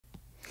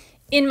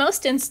In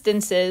most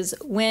instances,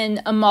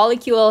 when a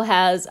molecule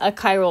has a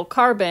chiral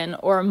carbon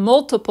or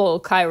multiple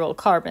chiral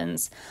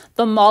carbons,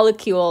 the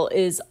molecule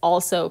is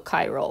also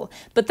chiral.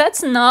 But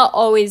that's not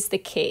always the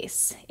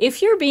case.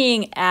 If you're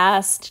being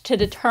asked to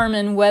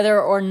determine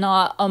whether or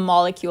not a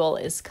molecule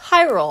is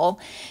chiral,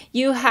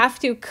 you have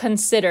to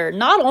consider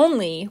not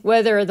only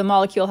whether the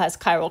molecule has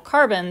chiral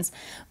carbons,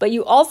 but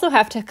you also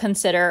have to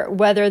consider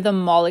whether the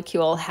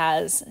molecule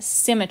has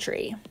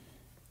symmetry.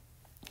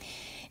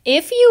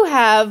 If you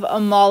have a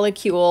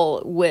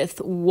molecule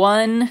with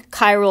one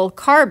chiral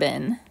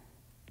carbon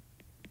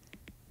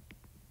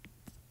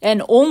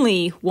and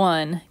only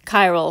one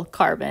chiral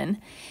carbon,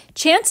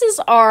 chances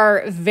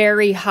are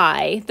very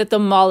high that the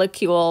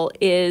molecule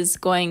is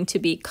going to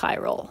be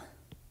chiral.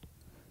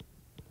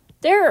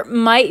 There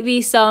might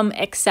be some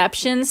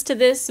exceptions to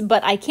this,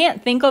 but I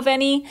can't think of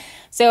any.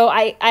 So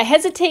I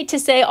hesitate to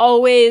say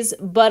always,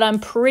 but I'm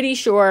pretty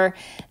sure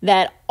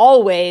that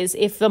always,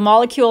 if the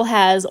molecule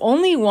has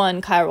only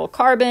one chiral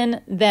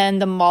carbon, then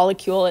the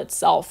molecule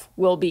itself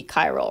will be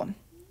chiral.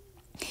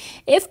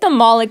 If the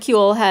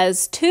molecule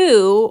has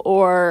two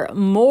or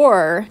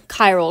more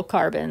chiral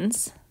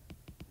carbons,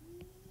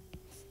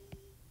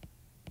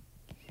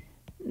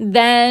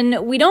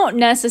 then we don't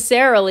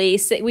necessarily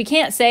say, we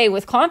can't say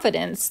with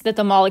confidence that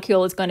the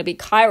molecule is going to be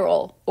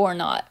chiral or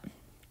not.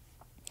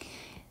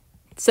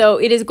 So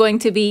it is going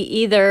to be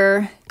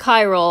either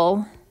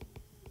chiral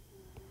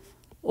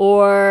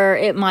or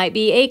it might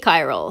be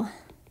achiral.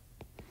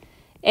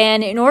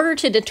 And in order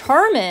to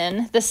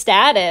determine the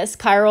status,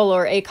 chiral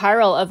or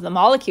achiral, of the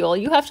molecule,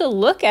 you have to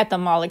look at the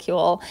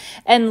molecule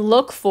and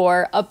look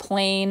for a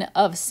plane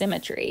of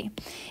symmetry.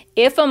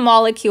 If a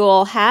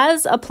molecule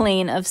has a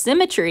plane of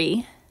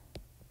symmetry,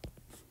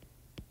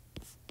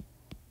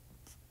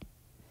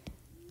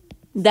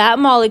 that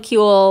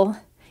molecule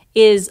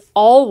is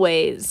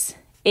always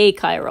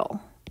achiral.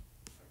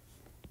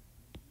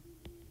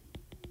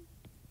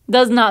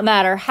 Does not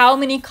matter how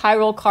many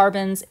chiral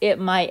carbons it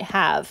might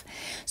have.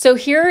 So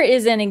here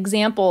is an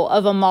example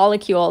of a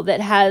molecule that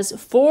has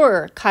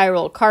 4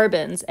 chiral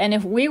carbons. And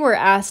if we were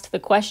asked the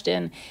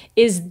question,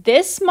 is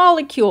this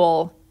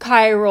molecule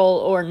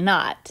chiral or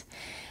not?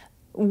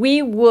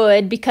 We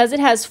would, because it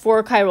has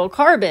 4 chiral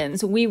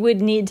carbons, we would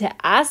need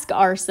to ask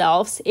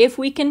ourselves if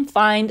we can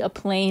find a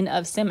plane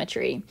of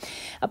symmetry.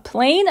 A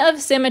plane of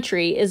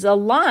symmetry is a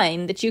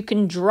line that you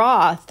can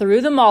draw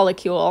through the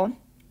molecule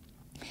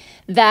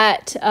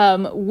that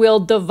will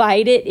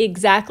divide it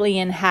exactly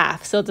in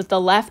half, so that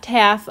the left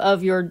half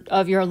of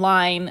your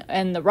line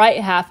and the right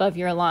half of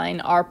your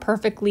line are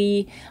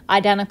perfectly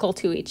identical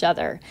to each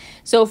other.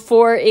 So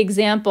for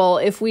example,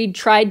 if we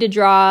tried to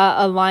draw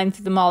a line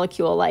through the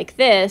molecule like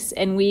this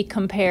and we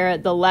compare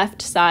the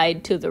left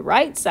side to the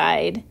right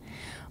side,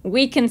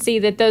 we can see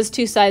that those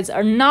two sides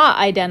are not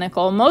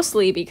identical,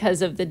 mostly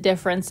because of the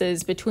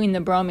differences between the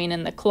bromine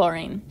and the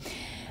chlorine.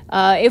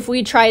 If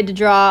we tried to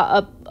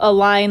draw a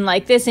line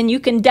like this, and you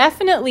can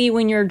definitely,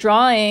 when you're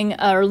drawing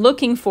or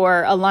looking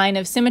for a line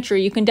of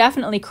symmetry, you can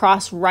definitely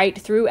cross right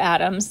through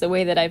atoms the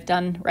way that I've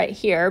done right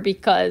here,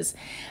 because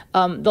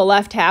the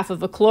left half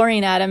of a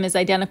chlorine atom is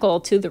identical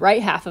to the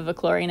right half of a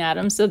chlorine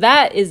atom, so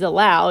that is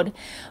allowed.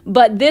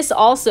 But this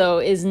also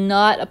is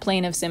not a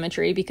plane of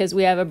symmetry because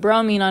we have a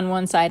bromine on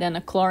one side and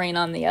a chlorine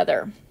on the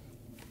other.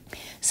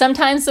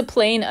 Sometimes the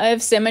plane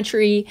of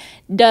symmetry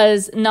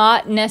does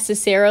not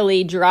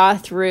necessarily draw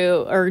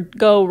through or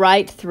go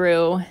right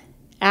through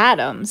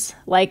atoms,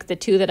 like the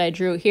two that I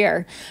drew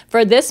here.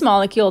 For this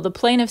molecule, the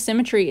plane of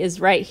symmetry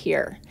is right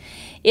here.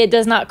 It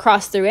does not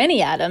cross through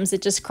any atoms,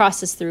 it just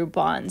crosses through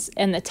bonds.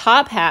 And the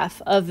top half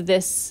of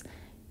this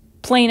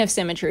plane of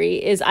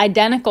symmetry is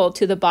identical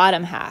to the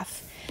bottom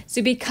half.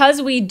 So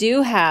because we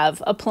do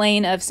have a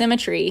plane of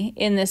symmetry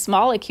in this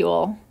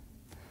molecule,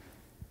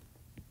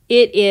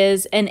 it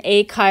is an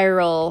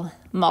achiral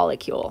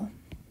molecule.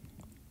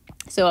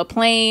 So a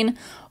plane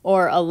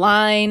or a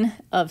line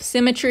of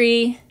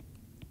symmetry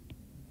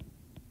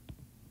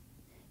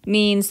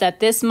means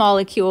that this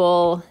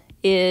molecule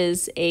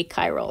is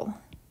achiral.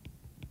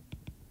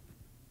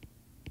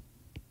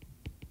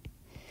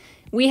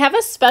 We have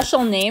a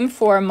special name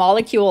for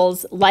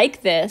molecules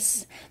like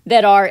this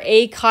that are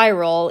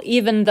achiral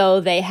even though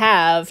they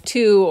have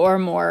 2 or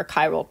more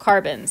chiral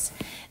carbons.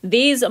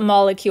 These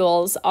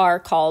molecules are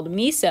called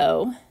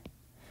meso,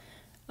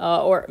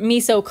 or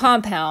meso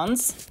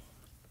compounds,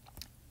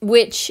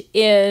 which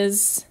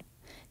is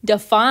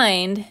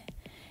defined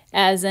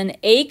as an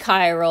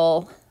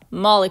achiral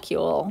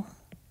molecule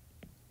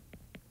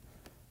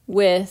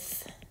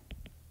with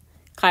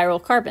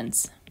chiral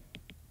carbons.